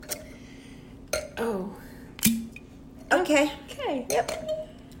Oh. Okay. Okay. Yep.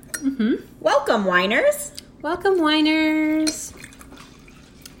 Mm-hmm. Welcome, whiners. Welcome, whiners.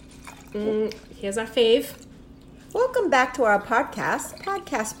 Here's our fave. Welcome back to our podcast.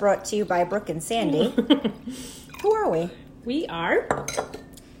 Podcast brought to you by Brooke and Sandy. Who are we? We are...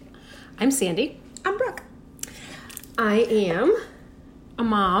 I'm Sandy. I'm Brooke. I am a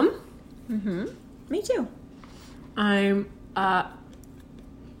mom. Mm-hmm. Me too. I'm a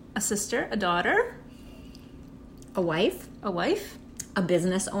sister, a daughter, A wife. a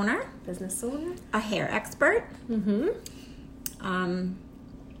Business owner. business owner. A hair expert. Mm-hmm.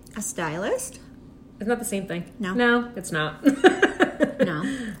 A stylist. It's not the same thing. No. No, it's not. No,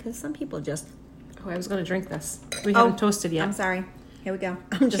 because some people just... Oh, I was going to drink this. We haven't toasted yet. I'm sorry. Here we go.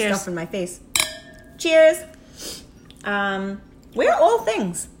 I'm just Cheers. stuffing my face. Cheers. We're all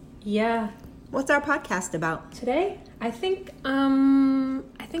things. Yeah. What's our podcast about? Today, I think... Oh,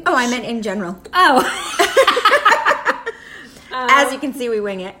 I meant in general. Oh. As you can see, we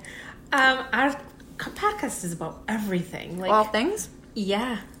wing it. Our podcast is about everything. Like, All things.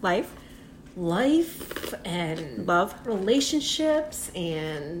 yeah. Life. Life and Love. relationships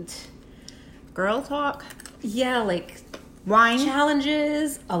and Girl talk. yeah, like Wine.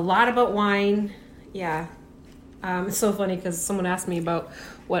 challenges, a lot about wine. Yeah. It's so funny because someone asked me about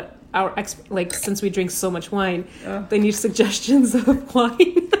what our since we drink so much wine, they need suggestions of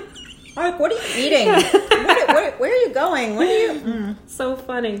wine. Like, what are you eating? Where are you going? What are you... So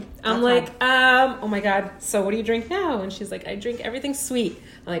funny. I'm That's like, oh my God, so what do you drink now? And she's like, I drink everything sweet.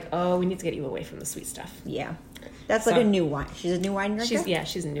 I'm like, oh, we need to get you away from the sweet stuff. Yeah. That's like So- a new wine. She's a new wine drinker?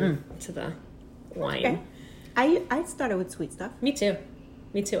 She's new to the wine. Okay. I started with sweet stuff. Me too.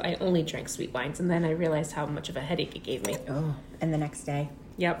 I only drank sweet wines, and then I realized how much of a headache it gave me. Oh. And the next day.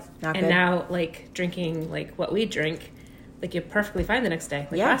 Yep. Not and good. now, like, drinking, like, what we drink, like, you're perfectly fine the next day.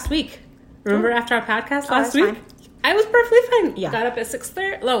 Like, Yeah. last week. Remember after our podcast Oh, last that's week? fine. I was perfectly fine. Yeah. Got up at 6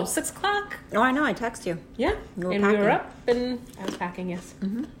 o'clock. Oh, I know. I text you. Yeah. You were and we were packing. up, and I was packing, yes.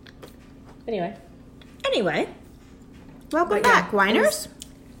 Mm-hmm. Anyway. Anyway. Welcome But yeah, back, whiners.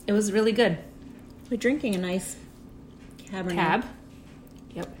 It was really good. We're drinking a nice Cabernet. Cab.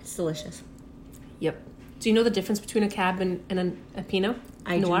 Yep. It's delicious. Yep. Do you know the difference between a cab and a Pinot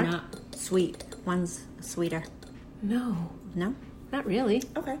I Noir? do not. Sweet. One's sweeter. No, No? not really.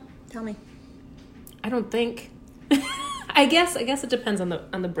 Okay. Tell me. I don't think. I guess it depends on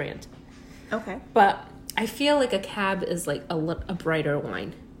the brand. Okay. But I feel like a cab is like a brighter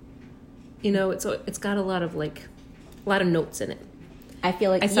wine. You know, it's got a lot of notes in it. I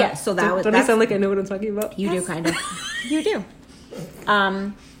feel like, Don't I sound like I know what I'm talking about? You do, kind of. You do.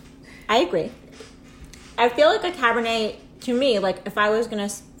 I agree. I feel like a Cabernet, to me, like, if I was going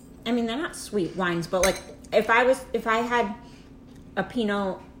to... I mean, they're not sweet wines, but, like, if I had a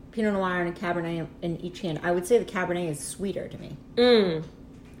Pinot Noir and a Cabernet in each hand, I would say the Cabernet is sweeter to me.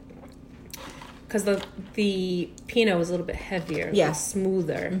 Because the Pinot is a little bit heavier. Yeah. It's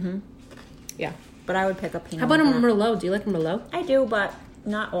smoother. Mm-hmm. Yeah. But I would pick up Pinot. How about a over that. Merlot? Do you like Merlot? I do, but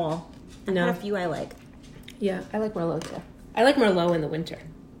not all. I've No. had a few I like. Yeah, I like Merlot too. I like Merlot in the winter.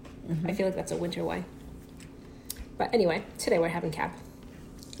 I feel like that's a winter wine. But anyway, today we're having cab.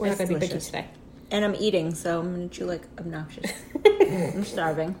 We're It's not going to be picky delicious. today. And I'm eating, so I'm going to chew like obnoxious. I'm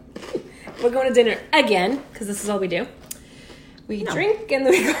starving. We're going to dinner again, because this is all we do. We No. drink and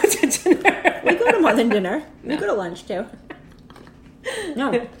then we go to dinner. We go to more than dinner. We go to lunch, too.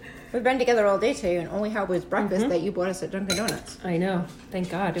 No. We've been together all day today, and all we had was breakfast that you bought us at Dunkin' Donuts. I know. Thank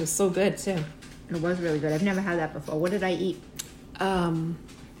God. It was so good, too. And it was really good. I've never had that before. What did I eat? A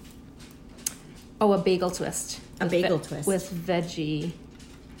bagel twist. A With bagel twist. With veggie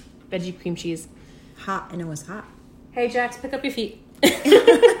cream cheese. Hot, and it was hot. Hey, Jax, pick up your feet.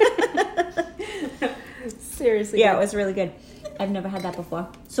 Seriously. Yeah, good. it was really good. I've never had that before.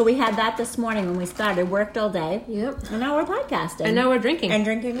 So we had that this morning when we started. Worked all day. Yep. And now we're podcasting. And now we're drinking. And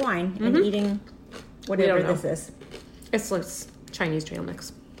drinking wine. And eating whatever We don't this is. It's like Chinese trail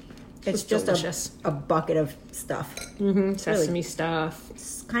mix. It's It's just delicious. a bucket of stuff. Mm-hmm. Sesame stuff.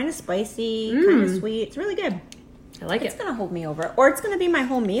 It's kind of spicy, kind of sweet. It's really good. I like It's it. going to hold me over. Or it's going to be my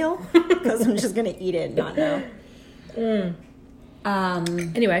whole meal because I'm just going to eat it and not know.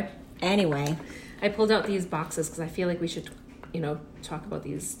 Anyway, Anyway. I pulled out these boxes because I feel like we should, talk about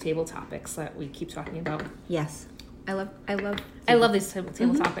these table topics that we keep talking about. Yes. I love. I love these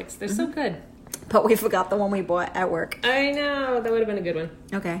table topics. They're so good. But we forgot the one we bought at work. I know. That would have been a good one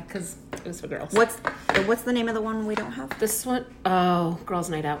Okay. because it was for girls. What's the name of the one we don't have? This one? Oh, Girls'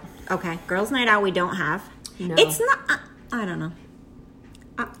 Night Out. Okay. Girls' Night Out we don't have. No. It's not. I don't know.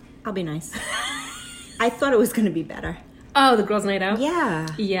 I'll be nice. I thought it was going to be better. Oh, the girls' night out? Yeah.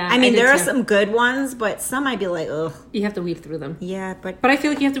 Yeah, I mean, I did there are too. some good ones, but some I'd be like, ugh. You have to weed through them. Yeah, but But I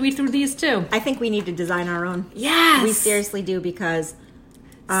feel like you have to weed through these too. I think we need to design our own. Yes! We seriously do because...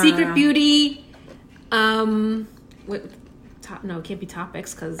 Secret Beauty. What? No, it can't be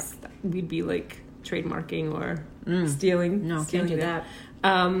topics because we'd be like trademarking or stealing. No, stealing can't do it.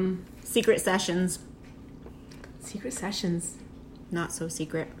 that. Secret Sessions. Secret Sessions. Not so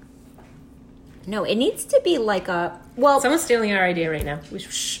secret. No, it needs to be like a... Well, Someone's stealing our idea right now. We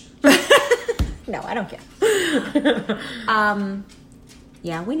should, shh. no, I don't care.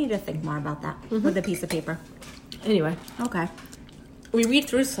 Yeah, we need to think more about that with a piece of paper. Anyway, Okay. we read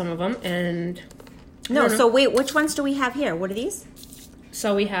through some of them, and No, I don't know. so wait, which ones do we have here? What are these?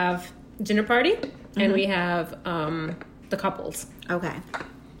 So we have dinner party, and we have the couples. Okay.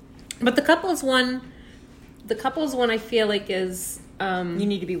 But the couples one, I feel like is You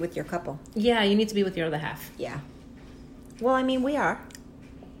need to be with your couple. yeah, you need to be with your other half. Yeah. Well, I mean, we are.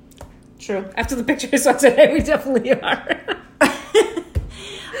 True. After the picture I saw today, we definitely are.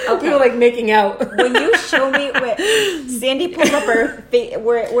 Okay. We were like making out. When you show me, Sandy pulls up her,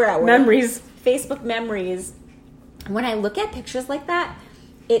 we're at Memories. Facebook memories. When I look at pictures like that,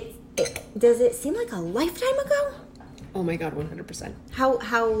 it does it seem like a lifetime ago? Oh my god, 100%.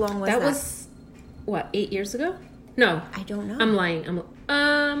 How long was that? That was what, 8 years ago? No, I don't know. I'm lying.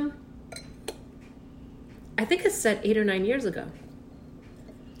 I think it said 8 or 9 years ago.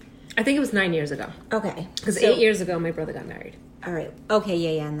 I think it was 9 years ago. Okay. Because So- 8 years ago, my brother got married. All right. Okay.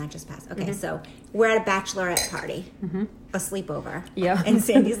 Yeah. And that just passed. Okay. So we're at a bachelorette party, a sleepover. Yeah. And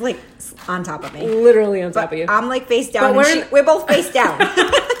Sandy's like on top of me. Literally on top of you. I'm like face down. But And we're- we're both face down.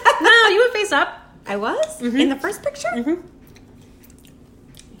 No, you were face up. I was in the first picture.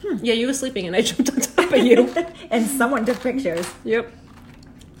 Yeah, you were sleeping and I jumped on top of you. And someone took pictures. Yep.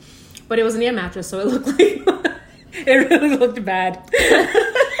 But it was an air mattress, so it looked like it really looked bad.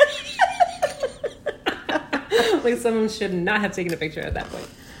 Like someone should not have taken a picture at that point.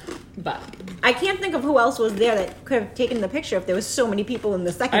 But I can't think of who else was there that could have taken the picture if there was so many people in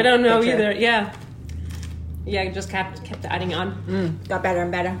the second. I don't know picture. either. Yeah. Yeah, it just kept adding on. Got better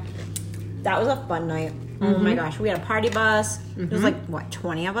and better. That was a fun night. Oh my gosh, we had a party bus. There was like what,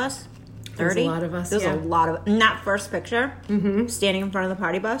 20 of us? 30? There was a lot of us, There was yeah. a lot of in that first picture. Standing in front of the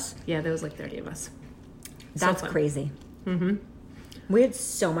party bus. Yeah, there was like 30 of us. That's fun. crazy. We had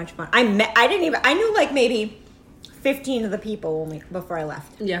so much fun. I knew like maybe 15 of the people before I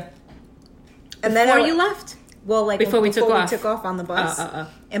left. Yeah. And Before then you left? Well, like Before we took off. took off on the bus.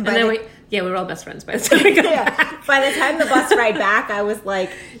 And by then the- we were all best friends by the time we got yeah. back. By the time the bus ride back, I was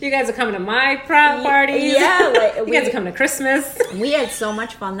like, You guys are coming to my prom parties. yeah, like, you guys are coming to Christmas. we had so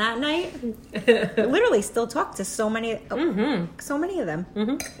much fun that night. Literally, still talk to so many of them.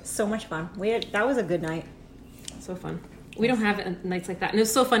 So much fun. That was a good night. So fun. We don't have nights like that. And it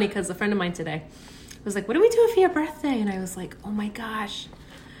was so funny because a friend of mine today was like, what do we do for your birthday? And I was like, oh my gosh.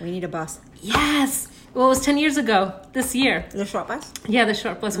 We need a bus. Yes. Well, it was 10 years ago this year. The short bus. Yeah, the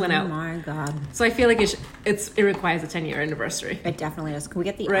short bus went Oh out. my god, So I feel like it requires a 10-year anniversary. it definitely is. Can we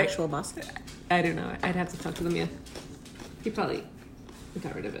get the Right. actual bus? I don't know. I'd have to talk to them. Yeah. He probably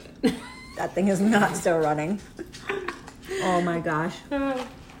got rid of it. That thing is not still running. Oh my gosh, But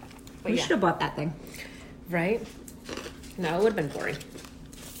we yeah. should have bought that thing. Right? No, it would have been boring.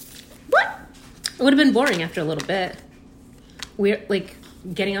 What? It would have been boring after a little bit. We're like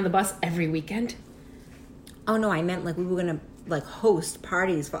getting on the bus every weekend. Oh no, I meant like we were gonna like host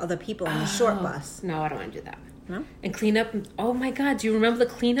parties for other people on the short bus. No, I don't want to do that. No. And clean up. Oh my God, do you remember the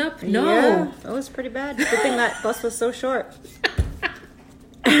cleanup? No. Yeah, that was pretty bad. Good thing that bus was so short.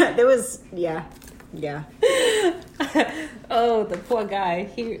 There was, yeah. Oh, the poor guy.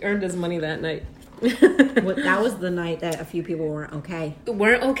 He earned his money that night. Well, that was the night that a few people weren't okay.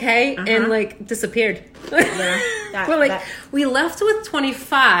 Weren't okay and like disappeared. Yeah, We're like, we left with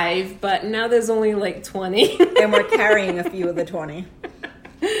 25, but now there's only like 20. And we're carrying a few of the 20.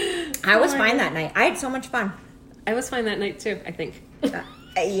 I was fine that night. I had so much fun. I was fine that night too, I think.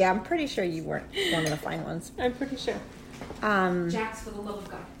 Yeah, I'm pretty sure you weren't one of the fine ones. I'm pretty sure. Jax, for the love of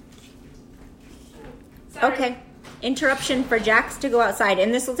God. Sorry. Okay. Interruption for Jax to go outside.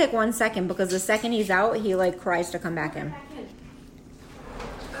 And this will take 1 second because the second he's out, he like cries to come back in.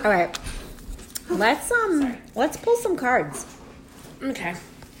 All right. Let's pull some cards. Okay.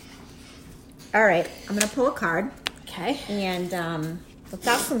 All right. I'm going to pull a card Okay. and let's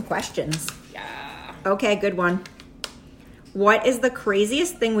ask some questions. Yeah. Okay, good one. What is the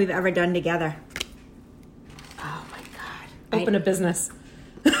craziest thing we've ever done together? Oh my God. Open a business.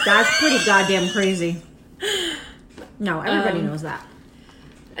 That's pretty goddamn crazy. No, everybody knows that.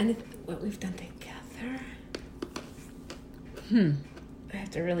 And what we've done together. I have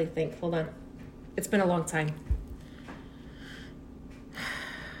to really think. Hold on. It's been a long time.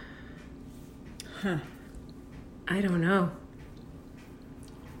 I don't know.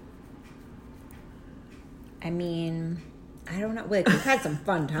 I mean, I don't know. Like, we've had some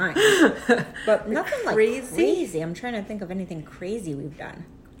fun times. But nothing like crazy. I'm trying to think of anything crazy we've done.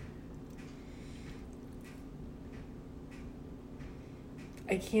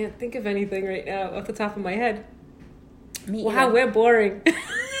 I can't think of anything right now off the top of my head. Wow, Either. we're boring.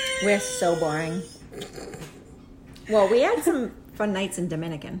 We're so boring. Well, we had some fun nights in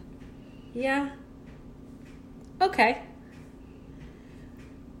Dominican. Yeah. Okay.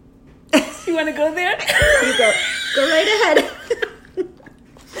 You want to go there? You go right ahead.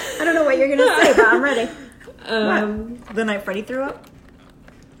 I don't know what you're going to say, but I'm ready. What? The night Freddie threw up?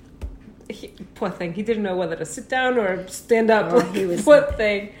 Poor thing. He didn't know whether to sit down or stand up. Oh, he was poor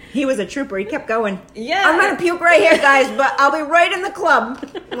thing. He was a trooper. He kept going. Yeah. I'm going to puke right here, guys, but I'll be right in the club.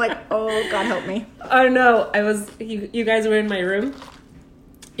 I'm like, oh, God help me. Oh, no. You guys were in my room.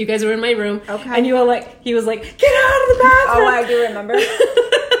 You guys were in my room. Okay. And he was like, get out of the bathroom. Oh, I do remember.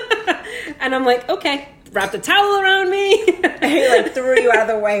 And I'm like, okay. Wrapped a towel around me. He like threw you out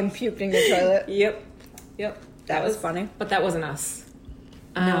of the way and puked in your toilet. Yep. That was funny. But that wasn't us.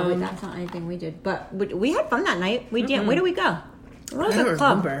 No, that's not anything we did. But we had fun that night. We did. Where did we go? It was I don't a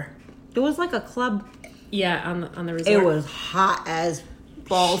club. remember. It was like a club. Yeah, on the resort. It was hot as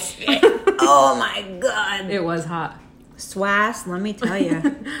balls. Oh my God. It was hot. Swass, let me tell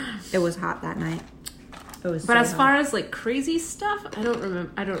you. It was hot that night. It was. But as far as like crazy stuff, I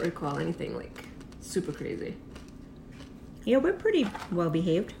don't recall anything like super crazy. Yeah, we're pretty well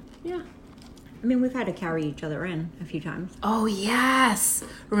behaved. Yeah. I mean, we've had to carry each other in a few times. Oh yes.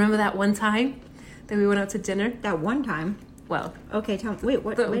 Remember that one time that we went out to dinner? That one time. Well, Okay, tell me. Wait,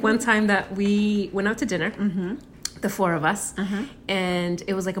 what? the one time that we went out to dinner, Mm-hmm. the four of us, and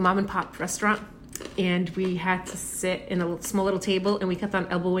it was like a mom and pop restaurant, and we had to sit in a small little table, and we kept on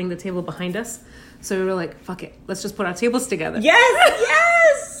elbowing the table behind us. So we were like, "Fuck it, let's just put our tables together."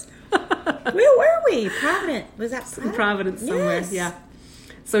 Yes. Where were we? Providence. Was that In Providence somewhere. Yes. Yeah.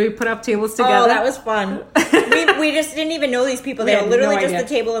 So we put up tables together. Oh, that was fun. we just didn't even know these people. They We were had literally no just idea. the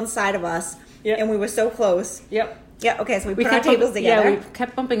table inside of us. Yep. And we were so close. Yep. Yeah, okay, so we put our kept tables together. Yeah, we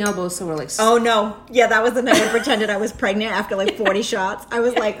kept bumping elbows, so we're like, Oh no. Yeah, that was the night I pretended I was pregnant after like 40 shots. I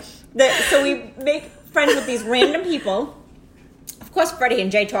was like, so we make friends with these random people. Of course, Freddie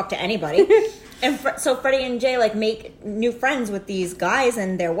and Jay talk to anybody. And so Freddie and Jay like make new friends with these guys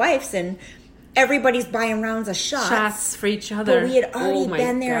and their wives, and everybody's buying rounds of shots for each other. But we had already Oh my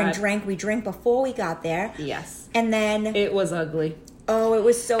been there and God. drank. We drank before we got there. Yes. And then, It was ugly. oh, it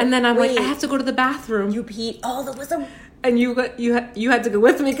was so. And then I'm wait, like, I have to go to the bathroom. You peed. Oh, there was a. And you had to go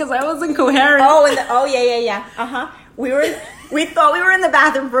with me because I was incoherent. Oh, yeah. We thought we were in the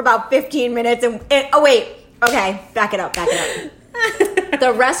bathroom for about 15 minutes, and oh wait, okay, back it up.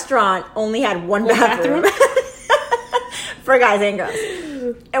 The restaurant only had one bathroom for guys and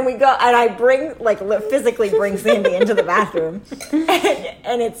girls, and we go, and I physically bring Sandy into the bathroom,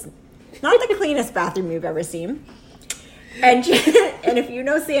 and it's not the cleanest bathroom you've ever seen, and if you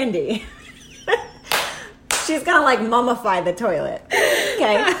know Sandy. She's gonna like mummify the toilet,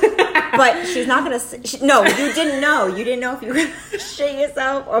 okay? But she's not gonna. No, you didn't know. You didn't know if you could shit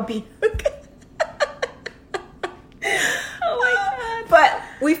yourself or be. Oh my God! But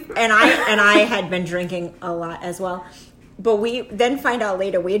I had been drinking a lot as well. But we then find out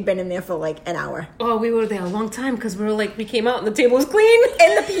later we had been in there for like an hour. Oh, we were there a long time because we came out and the table was clean.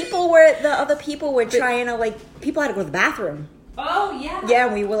 And the other people were trying to people had to go to the bathroom. Oh yeah. Yeah,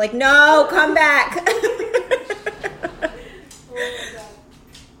 and we were like, no, come back.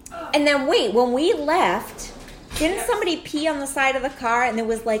 And then wait, when we left, didn't somebody pee on the side of the car? And there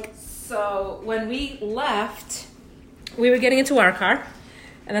was like... So when we left, we were getting into our car,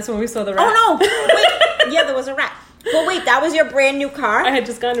 and that's when we saw the rat. Oh no! Wait, yeah, there was a rat. But wait, that was your brand new car? I had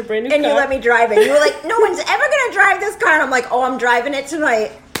just gotten a brand new car. And you let me drive it. You were like, no one's ever gonna drive this car. And I'm like, oh, I'm driving it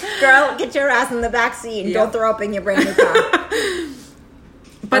tonight. Girl, get your ass in the back seat and don't throw up in your brand new car.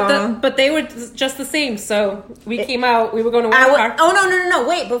 But they were just the same. So we came out. We were going to our car. Oh no!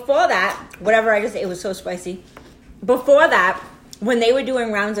 Wait, before that, whatever I just ate was so spicy. Before that, when they were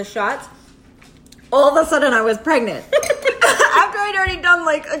doing rounds of shots, all of a sudden I was pregnant. After I'd already done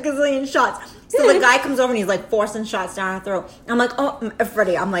like a gazillion shots. So the guy comes over and he's like forcing shots down her throat. I'm like, oh,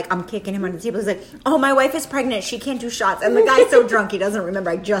 Freddie, I'm kicking him on the table. He's like, oh, my wife is pregnant. She can't do shots. And the guy's so drunk he doesn't remember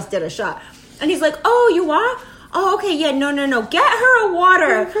I just did a shot. And he's like, oh, you are? Oh, okay, yeah, no. Get her a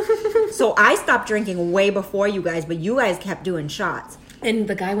water. So I stopped drinking way before you guys, but you guys kept doing shots. And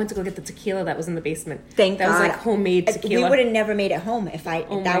the guy went to go get the tequila that was in the basement. Thank God. That was like homemade tequila. We would have never made it home if that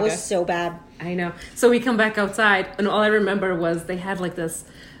was so bad. I know. So we come back outside, and all I remember was they had like this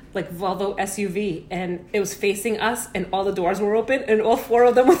like Volvo SUV, and it was facing us, and all the doors were open, and all 4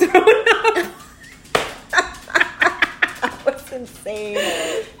 of them were throwing up. That was insane.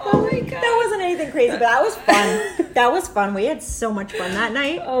 Oh my God. That wasn't anything crazy, but that was fun. That was fun. We had so much fun that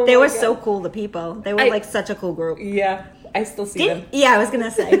night. Oh they my were God. so cool, the people. They were like such a cool group. Yeah. I still see them. Yeah, I was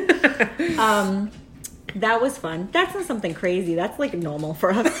gonna say. That was fun. That's not something crazy. That's like normal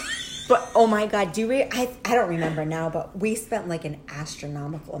for us. But oh my God, I don't remember now, but we spent like an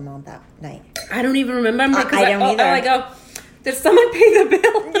astronomical amount that night. I don't even remember. I don't either. I go, did someone pay the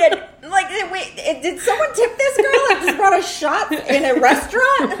bill? Yeah, like wait, did someone tip this girl that just brought us shots in a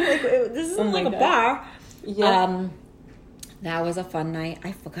restaurant? Like this isn't like a bar. Yeah. That was a fun night.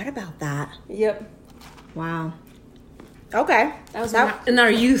 I forgot about that. Yep. Wow. Okay. That was in our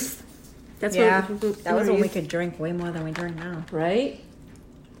youth. That's that when was when we could drink way more than we drink now. Right?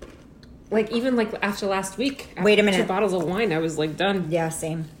 Like even like after last week. Wait a minute. 2 bottles of wine, I was like done. Yeah,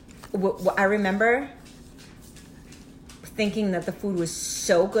 same. I remember thinking that the food was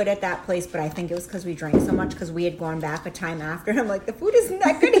so good at that place, but I think it was because we drank so much because we had gone back a time after. And I'm like, the food isn't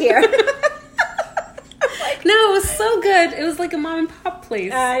that good here. No, it was so good. It was like a mom and pop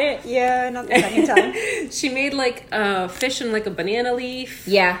place. Yeah, not the second time. She made like fish and like a banana leaf.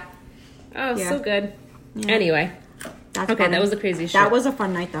 Yeah. Oh, Yeah. so good. Yeah. Anyway. That's Okay, funny. that was the craziest shit. That was a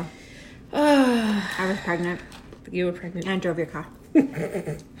fun night, though. I was pregnant. You were pregnant. And I drove your car.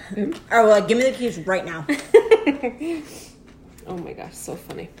 Oh, well, give me the keys right now. Oh my gosh, so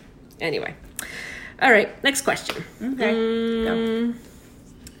funny. Anyway. All right, next question. Okay. Go.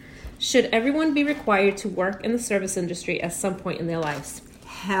 Should everyone be required to work in the service industry at some point in their lives?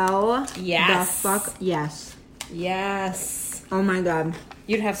 Hell Yes. the fuck yes. Yes. Oh my God.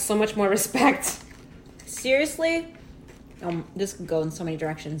 You'd have so much more respect. Seriously? This could go in so many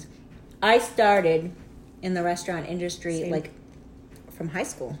directions. I started in the restaurant industry Same. like from high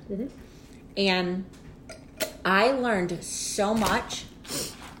school. Mm-hmm. And I learned so much.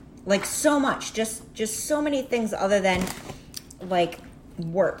 Like so much. Just so many things other than like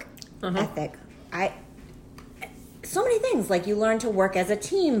work ethic. So many things. Like you learn to work as a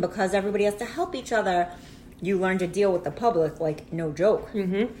team because everybody has to help each other. You learn to deal with the public like no joke.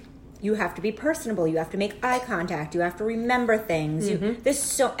 Mm-hmm. You have to be personable. You have to make eye contact. You have to remember things. Mm-hmm.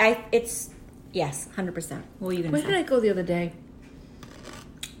 Yes, 100%. What were you gonna Where say? did I go the other day?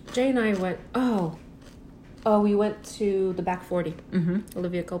 Jay and I went. We went to the Back 40. Mm-hmm.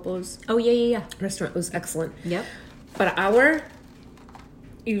 Olivia Copo's Oh yeah. restaurant. It was excellent. Yep. But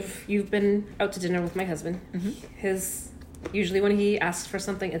you've been out to dinner with my husband. Mm-hmm. Usually when he asks for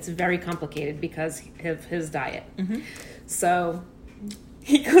something, it's very complicated because of his diet. Mm-hmm. So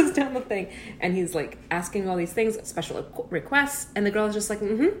he goes down the thing and he's like asking all these things, special requests, and the girl is just like,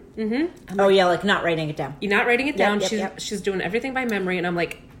 Oh yeah, like not writing it down. You're not writing it down. Yep. She's doing everything by memory, and I'm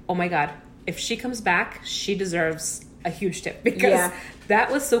like, oh my God, if she comes back, she deserves a huge tip because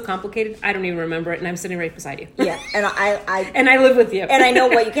that was so complicated. I don't even remember it, and I'm sitting right beside you. Yeah, and I and I live with you, and I know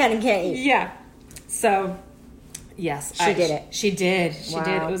what you can and can't eat. Yeah. So, yes, She did it. She did. She Wow.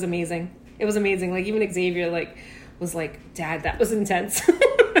 did. It was amazing. It was amazing. Like even Xavier was like, Dad, that was intense.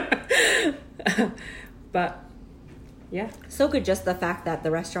 But yeah, So good. Just the fact that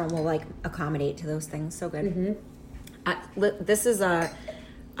the restaurant will like accommodate to those things. So good. Mm-hmm. This is a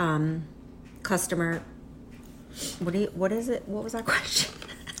customer. What is it? What was our question?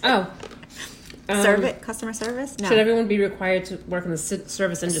 Customer service? No. Should everyone be required to work in the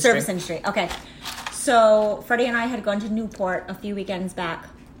service industry? Service industry. Okay. So Freddie and I had gone to Newport a few weekends back,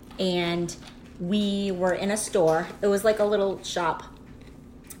 and we were in a store. It was like a little shop,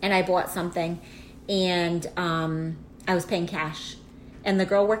 and I bought something, and I was paying cash, and the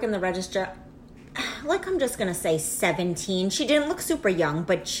girl working the register, like I'm just gonna say 17. She didn't look super young,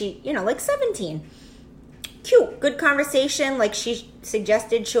 but she, like 17. Cute, good conversation. Like she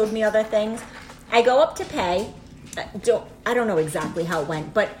suggested, showed me other things. I go up to pay. I don't know exactly how it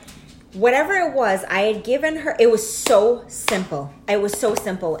went, but whatever it was, I had given her. It was so simple. It was so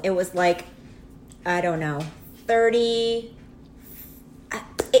simple. It was like, I don't know, 30.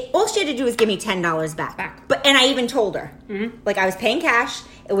 All she had to do was give me $10 back. And I even told her, like I was paying cash.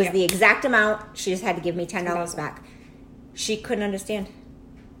 It was the exact amount. She just had to give me $10 back. She couldn't understand.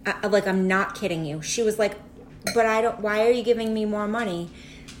 I'm not kidding you. She was like, but why are you giving me more money?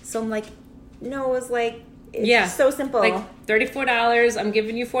 So I'm like, no, it was like, it's so simple. Like $34, I'm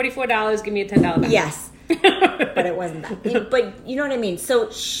giving you $44, give me a $10 back. Yes. But it wasn't that. But you know what I mean?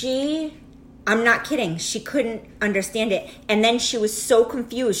 So she I'm not kidding. She couldn't understand it. And then she was so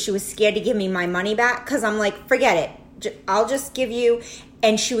confused. She was scared to give me my money back because I'm like, forget it. I'll just give you.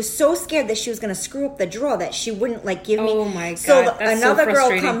 And she was so scared that she was going to screw up the drawer that she wouldn't like give me. Oh my God. So That's another so girl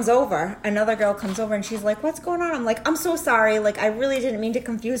frustrating. comes over. Another girl comes over and she's like, what's going on? I'm like, I'm so sorry. Like, I really didn't mean to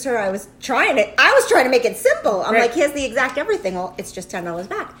confuse her. I was trying to make it simple. I'm Right. like, here's the exact everything. Well, it's just $10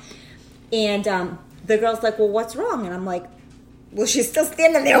 back. And the girl's like, well, what's wrong? And I'm like, well, she's still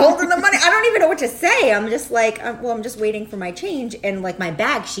standing there holding the money. I don't even know what to say. I'm just like, well, I'm just waiting for my change. And like my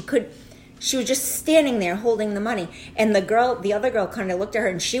bag, she was just standing there holding the money. And the other girl kind of looked at her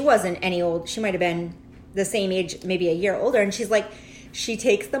and she wasn't any old. She might have been the same age, maybe a year older. And she's like, she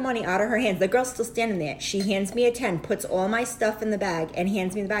takes the money out of her hands. The girl's still standing there. She hands me a 10, puts all my stuff in the bag and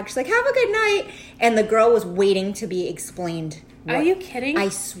hands me the bag. She's like, have a good night. And the girl was waiting to be explained. Are you kidding? I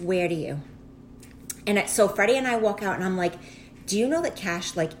swear to you. And so Freddie and I walk out and I'm like, do you know that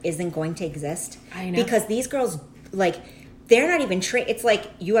cash like isn't going to exist? I know. Because these girls like they're not even it's like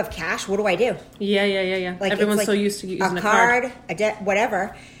you have cash, what do I do? Yeah. Like Everyone's it's so like used to using a card, a debt,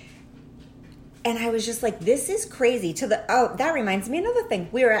 whatever. And I was just like, this is crazy. That reminds me of another thing.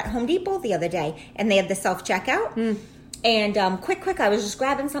 We were at Home Depot the other day and they had the self-checkout. And quick, I was just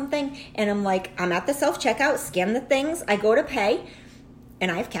grabbing something and I'm like, I'm at the self-checkout, scan the things, I go to pay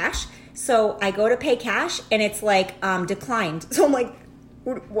and I have cash. So I go to pay cash and it's like declined. So I'm like,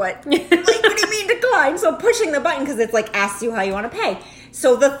 what? Like, what do you mean declined? So pushing the button because it's like asks you how you want to pay.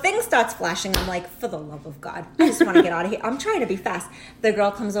 So the thing starts flashing. I'm like, for the love of God, I just want to get out of here. I'm trying to be fast. The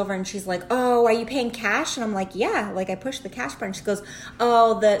girl comes over and she's like, oh, are you paying cash? And I'm like, yeah. Like I push the cash button. She goes,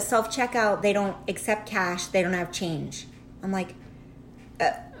 oh, the self-checkout, they don't accept cash. They don't have change. I'm like,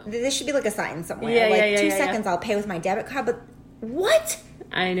 this should be like a sign somewhere. Yeah, like yeah, 2 yeah, seconds, I'll pay with my debit card. But what?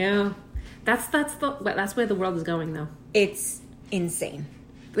 I know. That's where the world is going, though. It's insane.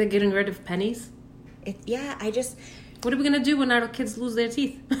 They're getting rid of pennies. What are we gonna do when our kids lose their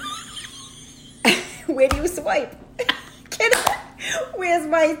teeth? Where do you swipe? Where's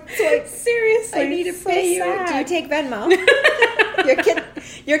my swipe? Seriously, I need to so pay you. sad. Do you take Venmo?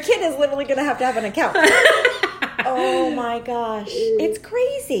 your kid is literally gonna have an account. Oh my gosh, it's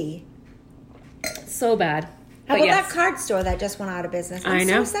crazy. So bad. How But about yes. that card store that just went out of business? I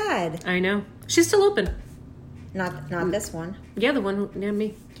know. So sad. I know. She's still open. Not this one. Yeah, the one near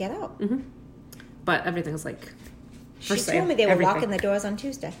me. Get out. But everything's like for She sale. told me they were Everything. locking the doors on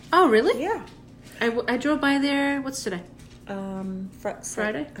Tuesday. Oh, really? Yeah. I drove by there. What's today?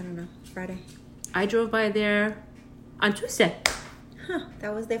 Friday? I don't know. Friday. I drove by there on Tuesday. Huh.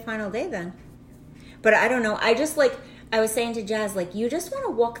 That was their final day then. But I don't know. I was saying to Jazz, like, you just want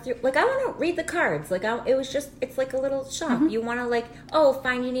to walk through. Like, I want to read the cards. Like, it's like a little shop. You want to, like, oh,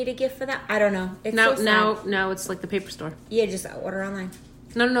 fine, you need a gift for that. I don't know. It's so sad. Now it's like the paper store. Yeah, just order online.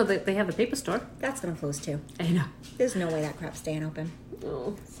 No, they have the paper store. That's going to close too. I know. There's no way that crap's staying open.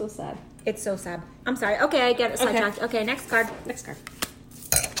 Oh, so sad. It's so sad. I'm sorry. Okay, I get it. Sidetracked. Okay, next card. Next card.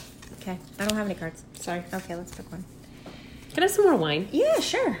 Okay, I don't have any cards. Sorry. Okay, let's pick one. Can I have some more wine? Yeah,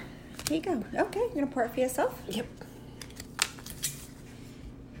 sure. Here you go. Okay, you're going to pour it for yourself? Yep.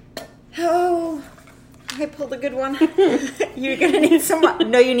 Oh, I pulled a good one. You're going to need some more.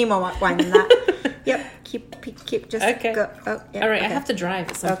 No, you need more wine than that. Yep. Keep just Okay. go. Oh, yeah. All right, okay. I have to drive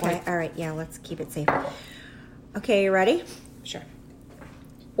at some Okay, point. all right. Yeah, let's keep it safe. Okay, you ready? Sure.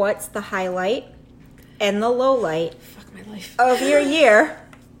 What's the highlight and the low light Fuck my life. of your year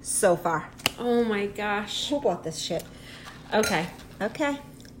so far? Oh my gosh. Who bought this shit? Okay. Okay.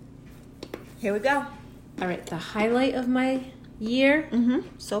 Here we go. All right, the highlight of my year.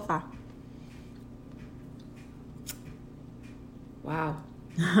 So far. Wow.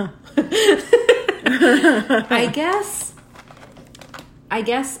 I guess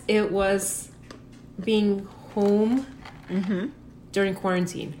it was being home during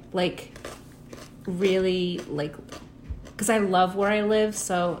quarantine. Like, really, like, because I love where I live,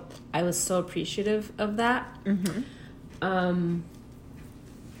 so I was so appreciative of that.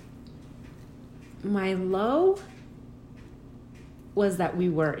 My low was that we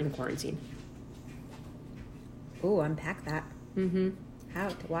were in quarantine. Ooh, unpack that. How?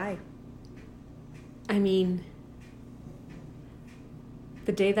 Why? I mean,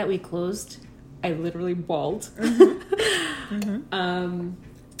 the day that we closed, I literally bawled.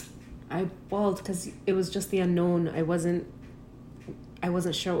 I bawled because it was just the unknown. I wasn't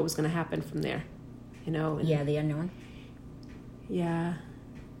sure what was going to happen from there, you know? And Yeah, the unknown. yeah.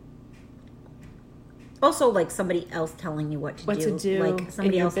 Also, like somebody else telling you what to do. Like in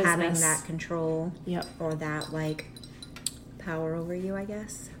somebody your else having business. that control. Yep. Or that, like, power over you, I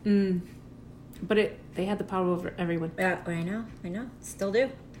guess. But they had the power over everyone. Yeah, I know. Still do.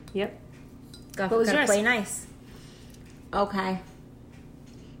 Yep. What was gotta yours? play nice. Okay.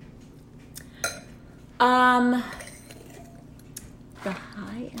 The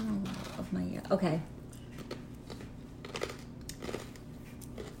high and the low of my year. Okay.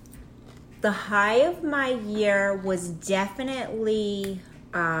 The high of my year was definitely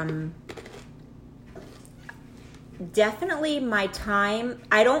my time.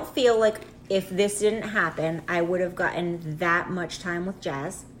 I don't feel like if this didn't happen, I would have gotten that much time with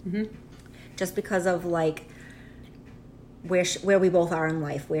Jazz. Mm-hmm. Just because of like where we both are in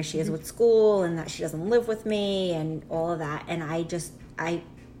life, where she is with school, and that she doesn't live with me, and all of that. And I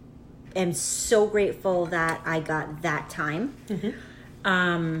am so grateful that I got that time.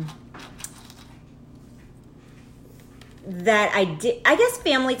 Mm-hmm. That I did, I guess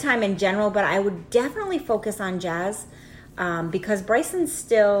family time in general, but I would definitely focus on Jazz because Bryson's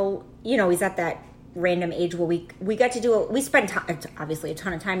still, he's at that random age where we got to we spent obviously a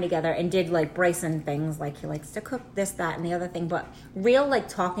ton of time together and did like Bryson things, like he likes to cook this, that, and the other thing, but real like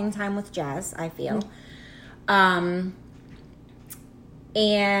talking time with Jazz, I feel. And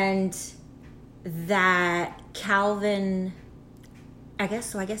that Calvin, I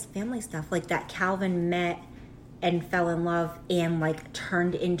guess family stuff, like that Calvin met and fell in love and like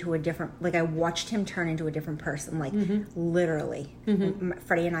turned into a different, like I watched him turn into a different person, like literally.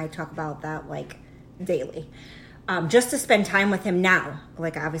 Freddie and I talk about that like daily. Just to spend time with him now.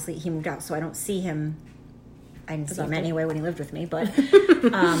 Like obviously he moved out, so I don't see him. I didn't see him anyway when he lived with me, but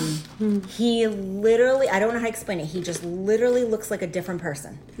he literally, I don't know how to explain it. He just literally looks like a different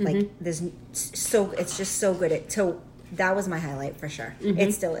person. Like it's just so good. So that was my highlight for sure.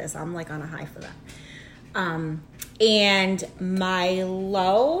 It still is. I'm like on a high for that. And my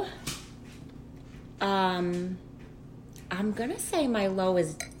low, I'm gonna say my low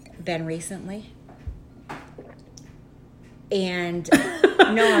has been recently. And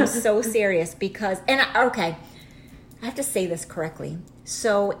no, I'm so serious because, okay, I have to say this correctly.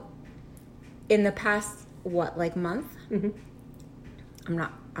 So in the past, month? I'm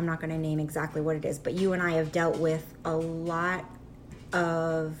not gonna name exactly what it is, but you and I have dealt with a lot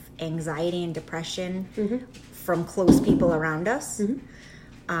of anxiety and depression from close people around us.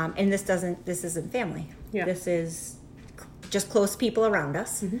 And this isn't family. Yeah. This is just close people around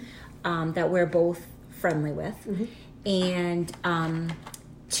us that we're both friendly with. And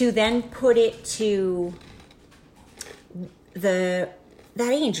to then put it to that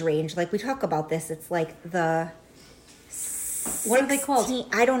age range, like we talk about this, it's like the What are they called?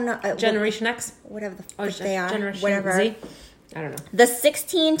 I don't know. Generation X? Whatever the fuck they are. Generation Whatever. Z? I don't know. The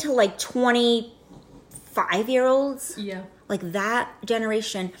 16 to like 25-year-olds. Yeah. Like that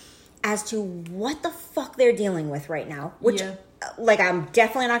generation, as to what the fuck they're dealing with right now. Which, like, I'm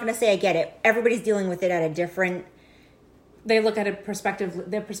definitely not going to say I get it. Everybody's dealing with it at a different... They look at it perspective.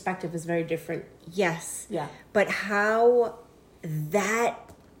 Their perspective is very different. Yes. Yeah. But how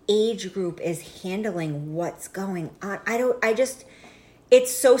that age group is handling what's going on.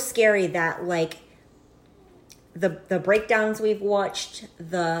 It's so scary that like the breakdowns we've watched,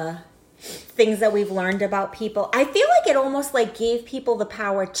 the things that we've learned about people. I feel like it almost like gave people the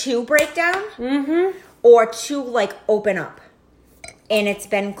power to break down or to like open up. And it's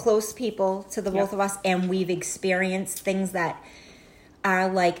been close people to the both of us, and we've experienced things that are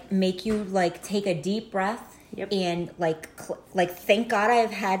like make you like take a deep breath and like thank God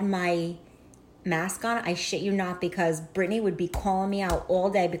I've had my mask on. I shit you not, because Brittany would be calling me out all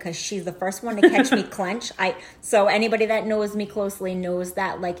day because she's the first one to catch me clench. So anybody that knows me closely knows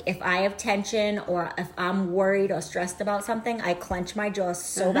that like if I have tension or if I'm worried or stressed about something, I clench my jaw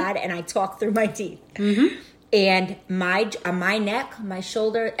so bad and I talk through my teeth. And my neck, my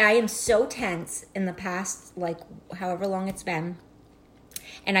shoulder, I am so tense in the past, like however long it's been.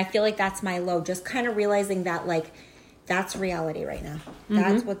 And I feel like that's my low, just kind of realizing that like that's reality right now.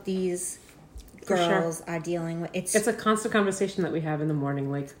 That's what these girls are dealing with. It's a constant conversation that we have in the morning.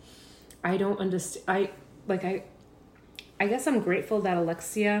 Like, I don't understand. I guess I'm grateful that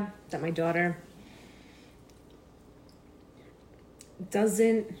Alexia, that my daughter,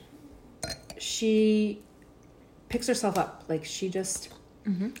 she picks herself up. Like, she just,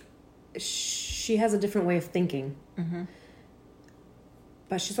 she has a different way of thinking.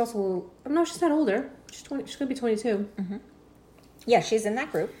 But she's also, no, she's not older. She's 20, she's going to be 22. Yeah, she's in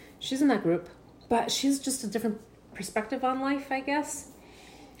that group. She's in that group. But she's just a different perspective on life, I guess.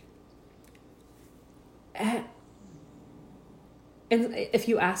 And if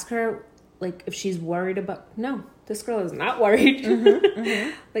you ask her, like, if she's worried about... No, this girl is not worried.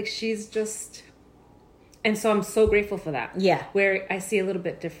 Like, she's just... And so I'm so grateful for that. Yeah. Where I see a little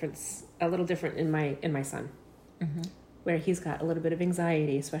different in my son. Where he's got a little bit of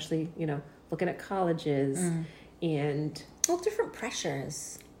anxiety, especially, looking at colleges and well, different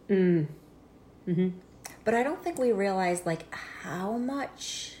pressures. Mm-hmm. But I don't think we realize like how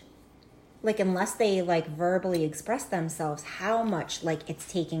much, like unless they like verbally express themselves, how much like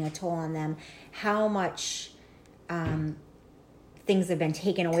it's taking a toll on them, how much things have been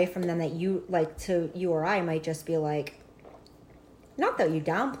taken away from them that you like to you or I might just be like, not that you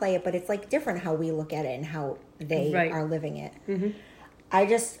downplay it, but it's like different how we look at it and how they are living it. Mm-hmm. I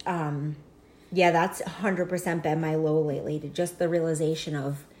just, that's 100% been my low lately, to just the realization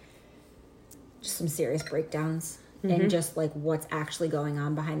of just some serious breakdowns and just like what's actually going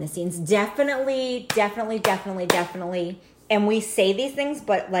on behind the scenes. Definitely. And we say these things,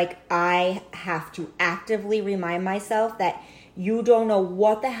 but like I have to actively remind myself that you don't know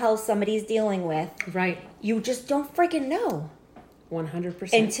what the hell somebody's dealing with. Right. You just don't freaking know.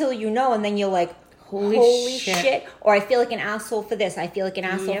 100%. Until you know, and then you're like, holy shit. Or I feel like an asshole for this. I feel like an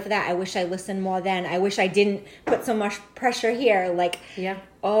asshole for that. I wish I listened more then. I wish I didn't put so much pressure here. Like,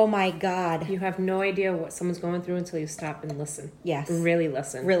 oh my God. You have no idea what someone's going through until you stop and listen. Yes. Really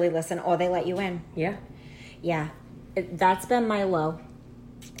listen. Really listen. Or they let you in. Yeah. Yeah. That's been my low.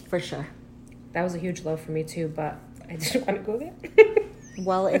 For sure. That was a huge low for me too, but I didn't want to go there.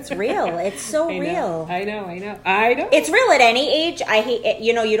 Well, it's real. It's so real. I know. It's real at any age. I hate it.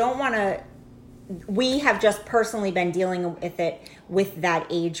 You know, you don't want to. We have just personally been dealing with it with that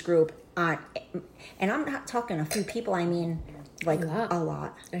age group. And I'm not talking a few people. I mean, like a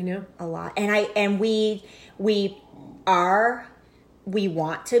lot. I know. A lot. And we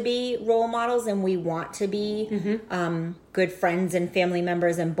want to be role models, and we want to be good friends and family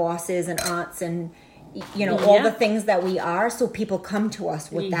members and bosses and aunts and, you know, all the things that we are. So people come to us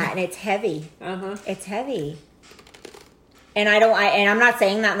with that, and it's heavy. It's heavy. And I'm not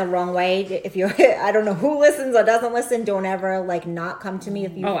saying that in the wrong way. If you're, I don't know who listens or doesn't listen, don't ever like not come to me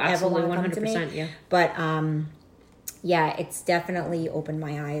if you ever want to come to me. Yeah. But it's definitely opened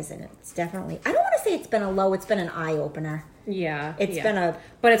my eyes, and it's definitely, I don't want to say it's been a low, it's been an eye opener. Yeah. It's been a,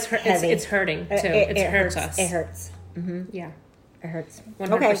 but it's hurting too. It hurts us. It hurts. Mm-hmm. Yeah. It hurts.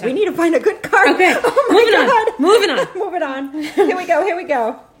 100%. Okay, we need to find a good card. Okay. Oh my God. Moving on. Here we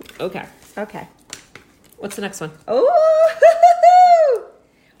go. Okay. What's the next one? Oh,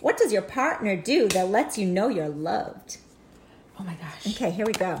 what does your partner do that lets you know you're loved? Oh my gosh. Okay, here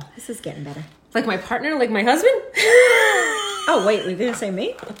we go. This is getting better. Like my partner, like my husband? Oh, wait, we didn't say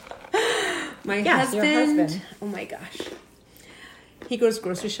me? My husband. Your husband. Oh my gosh. He goes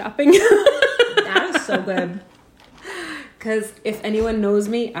grocery shopping. That is so good. Because if anyone knows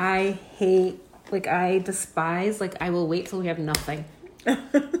me, I despise, I will wait till we have nothing.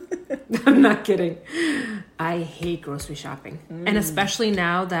 I'm not kidding. I hate grocery shopping. And especially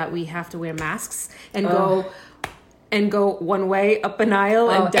now that we have to wear masks and go one way up an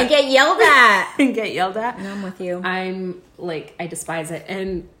aisle and get yelled at. No, I'm with you. I despise it.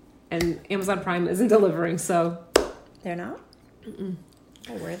 And Amazon Prime isn't delivering, so. They're not? Mm-mm.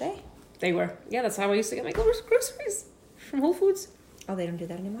 Oh, were they? They were. Yeah, that's how I used to get my groceries. From Whole Foods. Oh, they don't do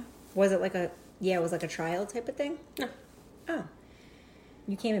that anymore? Was it it was like a trial type of thing? No. Oh.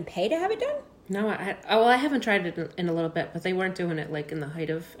 You came and pay to have it done? No, I haven't tried it in a little bit, but they weren't doing it in the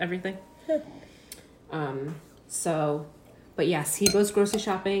height of everything. But yes, he goes grocery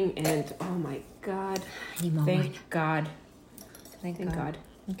shopping, and oh my God. Thank God. Thank God.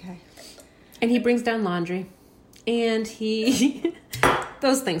 Okay. And he brings down laundry, and he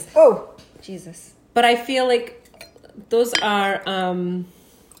those things. Oh, Jesus. But I feel like those are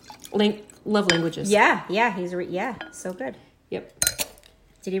love languages. Yeah, he's so good. Yep.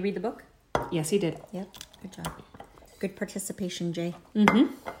 Did he read the book? Yes, he did. Yep. Good job. Good participation, Jay. Mm-hmm.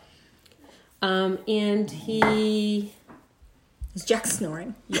 And he... Is Jack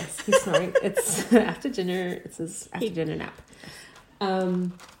snoring? Yes, he's snoring. It's after dinner. It's his after dinner nap.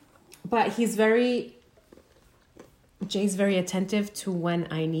 But Jay's very attentive to when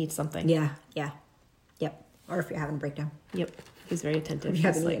I need something. Yeah. Yep. Or if you're having a breakdown. Yep. He's very attentive. You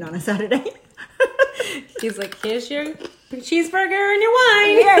haven't eaten on a Saturday. She's like, here's your cheeseburger and your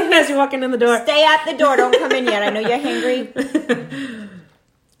wine. Yeah. As you're walking in the door. Stay at the door. Don't come in yet. I know you're hangry.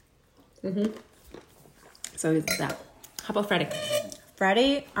 Mm-hmm. So he's that. How about Freddie?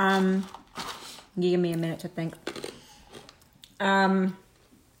 Freddie, give me a minute to think. I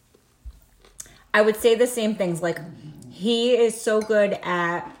would say the same things. He is so good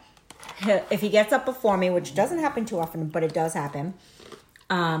at, if he gets up before me, which doesn't happen too often, but it does happen.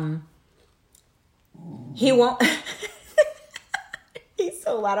 He won't. He's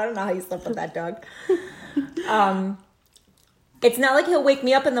so loud. I don't know how you slept with that dog. It's not like he'll wake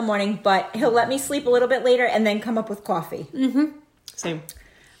me up in the morning, but he'll let me sleep a little bit later and then come up with coffee. Mm-hmm. Same.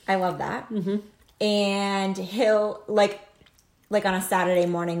 I love that. And he'll like on a Saturday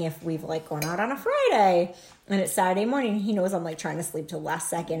morning, if we've like gone out on a Friday and it's Saturday morning, he knows I'm like trying to sleep till the last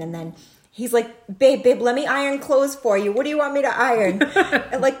second. And then he's like, babe, let me iron clothes for you. What do you want me to iron?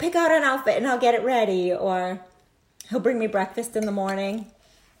 And like pick out an outfit and I'll get it ready. Or he'll bring me breakfast in the morning.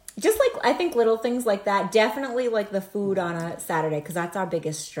 Just like, I think little things like that. Definitely like the food on a Saturday, because that's our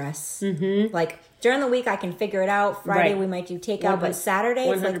biggest stress. Like during the week, I can figure it out. Friday, we might do takeout, but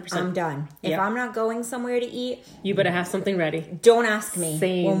Saturdays, like, I'm done. If I'm not going somewhere to eat, you better have something ready. Don't ask me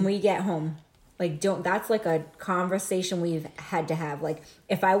when we get home. Like, that's like a conversation we've had to have. Like,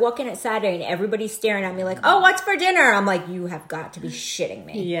 if I walk in at Saturday and everybody's staring at me like, oh, what's for dinner? I'm like, you have got to be shitting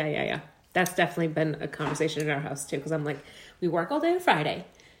me. Yeah. That's definitely been a conversation in our house too, because I'm like, we work all day on Friday.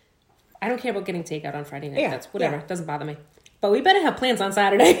 I don't care about getting takeout on Friday night. That's whatever. It doesn't bother me. But we better have plans on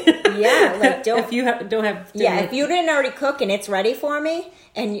Saturday. Like don't. If you don't have. If you didn't already cook and it's ready for me,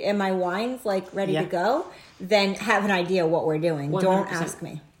 and my wine's like ready to go, then have an idea what we're doing. 100%. Don't ask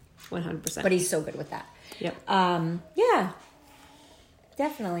me. 100%. But he's so good with that. Yep. Yeah.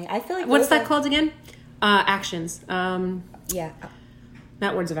 Definitely. I feel like. What's that called again? Actions. Yeah.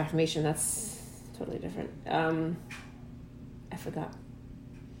 Not words of affirmation. That's totally different. I forgot.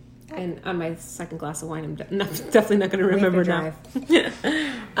 And on my second glass of wine, I'm definitely not going to remember now.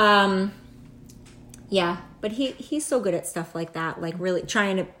 Yeah, but he's so good at stuff like that, like really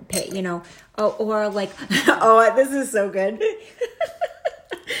trying to pay, or like, oh, this is so good.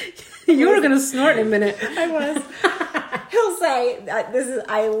 You were going to snort in a minute. I was. He'll say,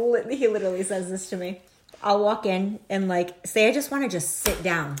 he literally says this to me. I'll walk in and like say I just want to just sit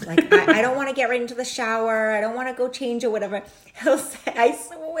down. Like I don't want to get right into the shower. I don't want to go change or whatever. He'll say, I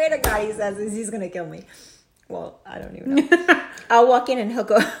swear to God, he says this, he's gonna kill me. Well, I don't even know. I'll walk in and he'll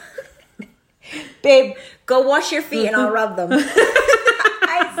go, babe, go wash your feet and I'll rub them.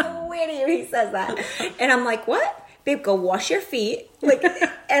 I swear to you, he says that. And I'm like, what? Babe, go wash your feet, like,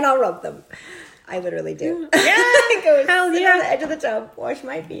 and I'll rub them. I literally do. Yeah, go hell sit on the edge of the tub, wash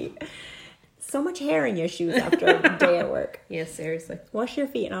my feet. So much hair in your shoes after a day at work. Yeah, seriously. Wash your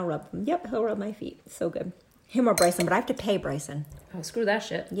feet and I'll rub them. Yep, he'll rub my feet. So good. Him or Bryson, but I have to pay Bryson. Oh, screw that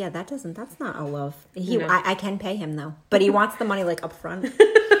shit. Yeah, that's not a love. No. I can pay him though, but he wants the money like up front.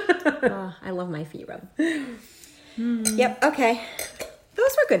 I love my feet rubbed. Yep, okay.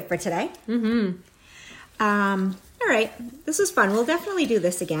 Those were good for today. All right, this was fun. We'll definitely do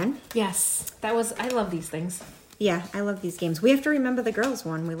this again. Yes, I love these things. Yeah, I love these games. We have to remember the girls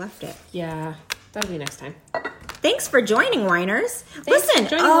one. We left it. Yeah, that'll be next time. Thanks for joining, Whiners. Listen,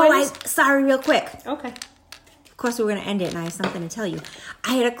 sorry, real quick. Okay. Of course, we were going to end it, and I have something to tell you.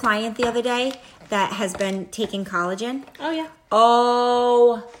 I had a client the other day that has been taking collagen. Oh, yeah.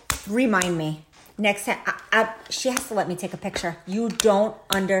 Oh, remind me. Next time, she has to let me take a picture. You don't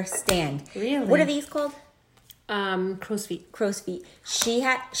understand. Really? What are these called? Crow's feet. Crow's feet.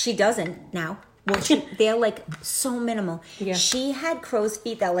 She doesn't now. Well, they're like so minimal. Yeah. She had crow's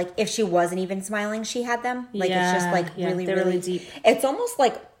feet that like if she wasn't even smiling, she had them. Like it's just like really deep. It's almost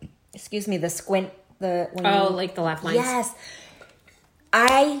like, excuse me, the squint. Like the laugh lines. Yes.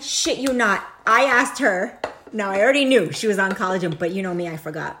 I shit you not. I asked her. Now I already knew she was on collagen, but you know me, I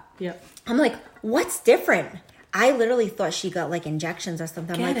forgot. Yep. I'm like, what's different? I literally thought she got like injections or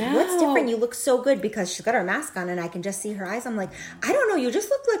something. I'm like, what's different? You look so good, because she's got her mask on and I can just see her eyes. I'm like, I don't know. You just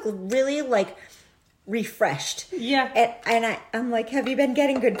look like really like refreshed. Yeah. And I'm like, have you been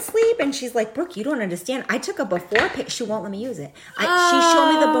getting good sleep? And she's like, Brooke, you don't understand. I took a before pic. She won't let me use it. She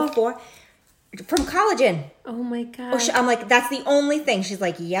showed me the before from collagen. Oh my God. I'm like, that's the only thing. She's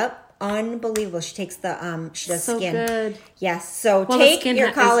like, yep. Unbelievable. She takes the she does so skin. Good. Yes. So take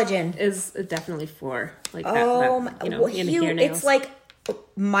your collagen. Is definitely for like it's like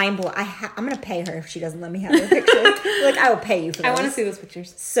mind blowing. I'm gonna pay her if she doesn't let me have her picture. Like I will pay you for those. I want to see those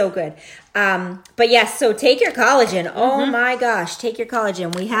pictures. So good. But yes, so take your collagen. Oh my gosh, take your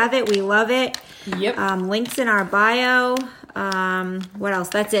collagen. We have it. We love it. Yep. Links in our bio. What else?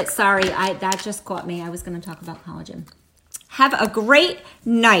 That's it. Sorry, that just caught me. I was gonna talk about collagen. Have a great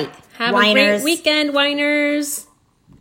night, Have Whiners. a great weekend, Whiners.